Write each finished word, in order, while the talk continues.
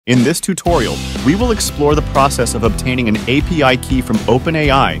In this tutorial, we will explore the process of obtaining an API key from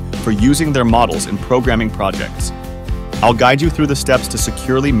OpenAI for using their models in programming projects. I'll guide you through the steps to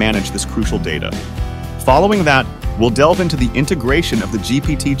securely manage this crucial data. Following that, we'll delve into the integration of the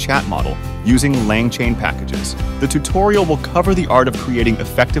GPT chat model using LangChain packages. The tutorial will cover the art of creating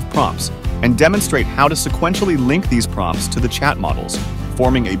effective prompts and demonstrate how to sequentially link these prompts to the chat models,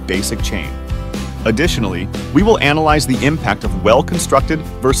 forming a basic chain. Additionally, we will analyze the impact of well-constructed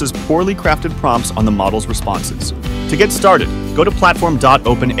versus poorly crafted prompts on the model's responses. To get started, go to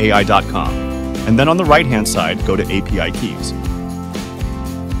platform.openai.com, and then on the right-hand side, go to API keys.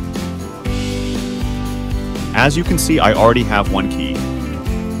 As you can see, I already have one key.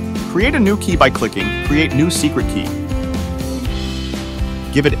 Create a new key by clicking Create New Secret Key.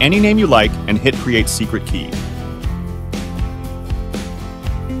 Give it any name you like and hit Create Secret Key.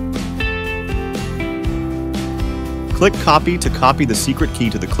 Click Copy to copy the secret key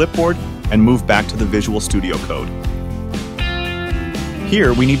to the clipboard and move back to the Visual Studio Code.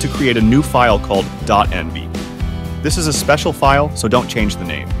 Here, we need to create a new file called .env. This is a special file, so don't change the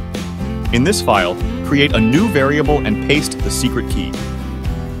name. In this file, create a new variable and paste the secret key.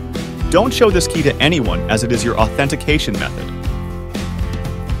 Don't show this key to anyone, as it is your authentication method.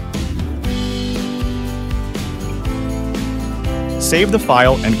 Save the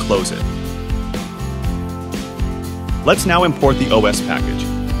file and close it. Let's now import the OS package,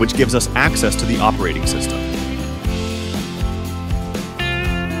 which gives us access to the operating system.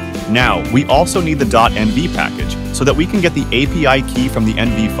 Now, we also need the .env package so that we can get the API key from the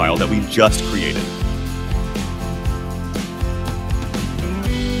env file that we just created.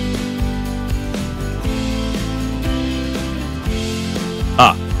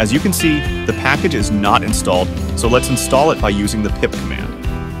 As you can see, the package is not installed, so let's install it by using the pip command.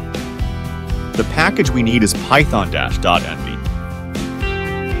 The package we need is python-.env.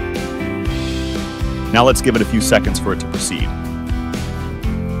 Now let's give it a few seconds for it to proceed.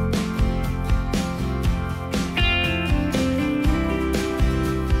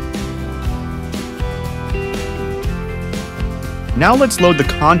 Now let's load the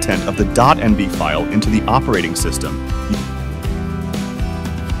content of the .env file into the operating system.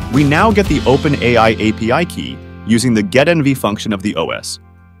 We now get the OpenAI API key using the getEnv function of the OS.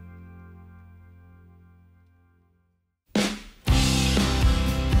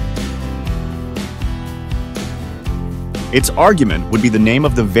 Its argument would be the name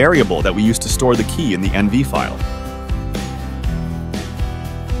of the variable that we used to store the key in the env file.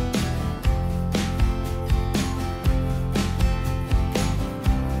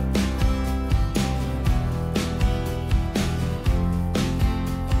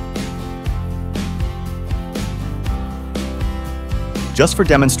 Just for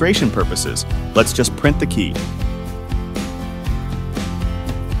demonstration purposes, let's just print the key.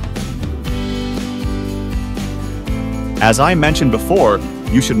 As I mentioned before,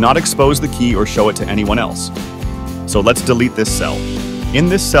 you should not expose the key or show it to anyone else. So let's delete this cell. In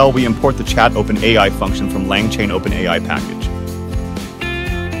this cell, we import the chat OpenAI function from LangChain OpenAI package.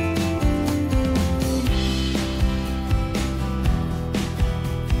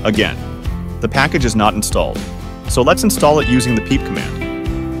 Again, the package is not installed, so let's install it using the pip command.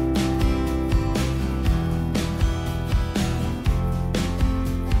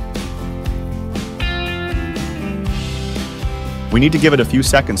 We need to give it a few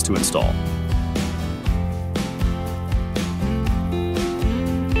seconds to install.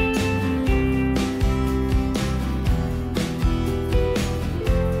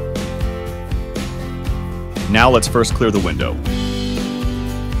 Now let's first clear the window.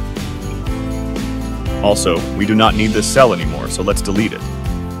 Also, we do not need this cell anymore, so let's delete it.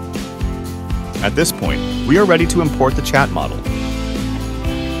 At this point, we are ready to import the chat model.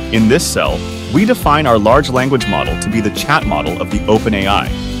 In this cell, we define our large language model to be the chat model of the OpenAI.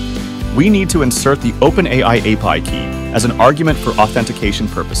 We need to insert the OpenAI API key as an argument for authentication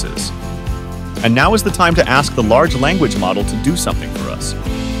purposes. And now is the time to ask the large language model to do something for us.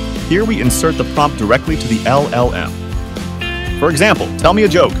 Here we insert the prompt directly to the LLM. For example, tell me a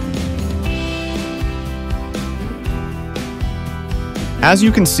joke. As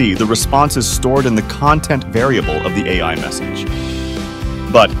you can see, the response is stored in the content variable of the AI message.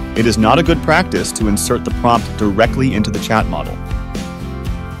 But it is not a good practice to insert the prompt directly into the chat model.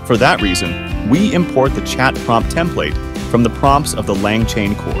 For that reason, we import the chat prompt template from the prompts of the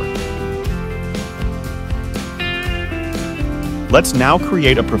LangChain core. Let's now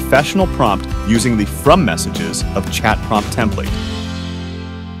create a professional prompt using the from messages of chat prompt template.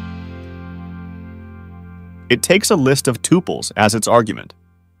 It takes a list of tuples as its argument.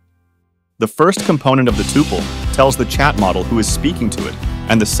 The first component of the tuple tells the chat model who is speaking to it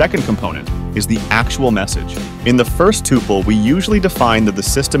and the second component is the actual message. In the first tuple, we usually define the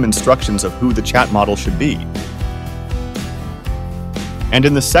system instructions of who the chat model should be. And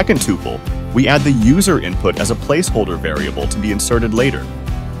in the second tuple, we add the user input as a placeholder variable to be inserted later.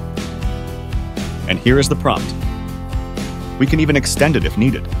 And here is the prompt. We can even extend it if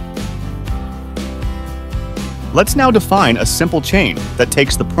needed. Let's now define a simple chain that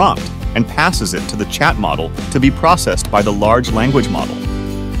takes the prompt and passes it to the chat model to be processed by the large language model.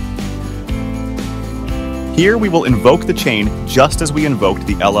 Here we will invoke the chain just as we invoked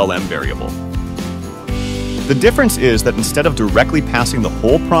the LLM variable. The difference is that instead of directly passing the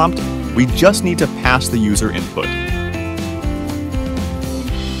whole prompt, we just need to pass the user input.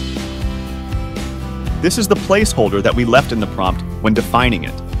 This is the placeholder that we left in the prompt when defining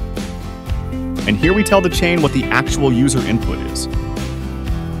it. And here we tell the chain what the actual user input is.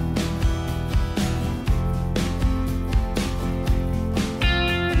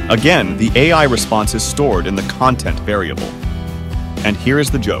 Again, the AI response is stored in the content variable. And here is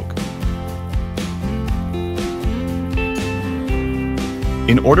the joke.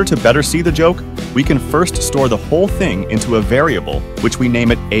 In order to better see the joke, we can first store the whole thing into a variable, which we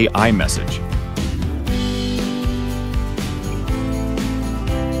name it AI message.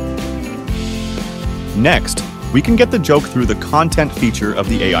 Next, we can get the joke through the content feature of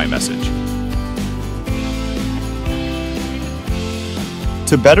the AI message.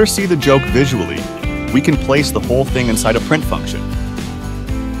 To better see the joke visually, we can place the whole thing inside a print function.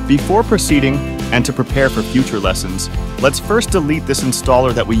 Before proceeding, and to prepare for future lessons, let's first delete this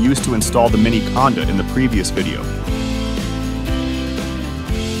installer that we used to install the mini conda in the previous video.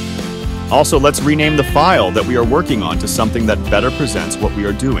 Also, let's rename the file that we are working on to something that better presents what we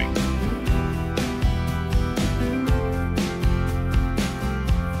are doing.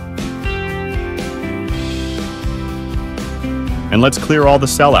 And let's clear all the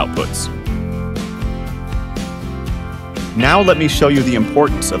cell outputs. Now let me show you the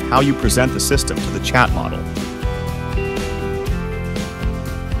importance of how you present the system to the chat model.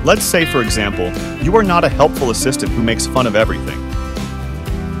 Let's say, for example, you are not a helpful assistant who makes fun of everything.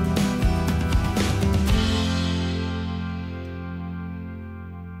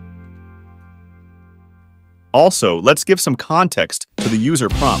 Also, let's give some context to the user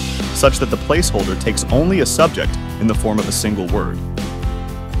prompt, such that the placeholder takes only a subject in the form of a single word.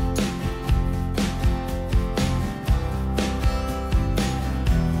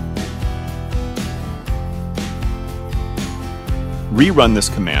 Rerun this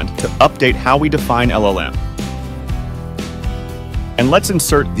command to update how we define LLM. And let's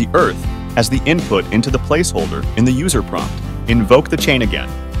insert the earth as the input into the placeholder in the user prompt. Invoke the chain again.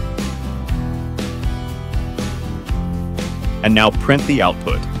 And now print the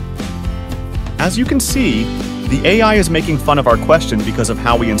output. As you can see, the AI is making fun of our question because of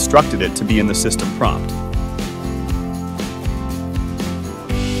how we instructed it to be in the system prompt.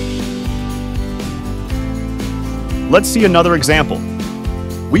 Let's see another example.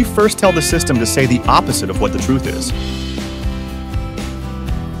 We first tell the system to say the opposite of what the truth is.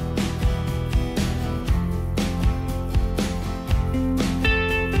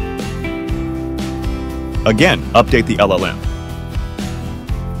 Again, update the LLM.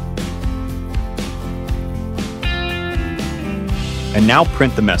 And now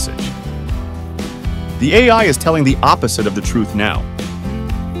print the message. The AI is telling the opposite of the truth now.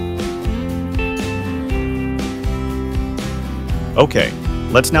 Okay,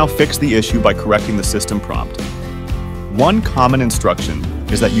 let's now fix the issue by correcting the system prompt. One common instruction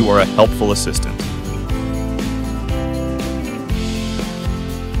is that you are a helpful assistant.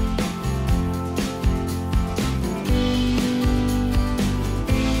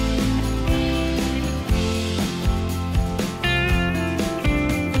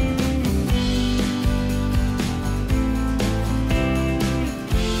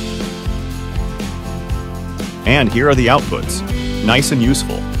 And here are the outputs. Nice and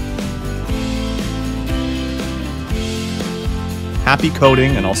useful. Happy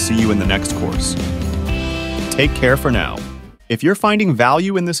coding, and I'll see you in the next course. Take care for now. If you're finding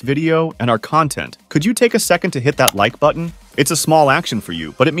value in this video and our content, could you take a second to hit that like button? It's a small action for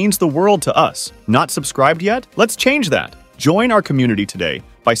you, but it means the world to us. Not subscribed yet? Let's change that. Join our community today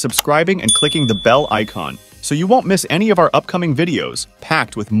by subscribing and clicking the bell icon so you won't miss any of our upcoming videos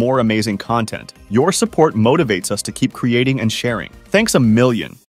packed with more amazing content. Your support motivates us to keep creating and sharing. Thanks a million.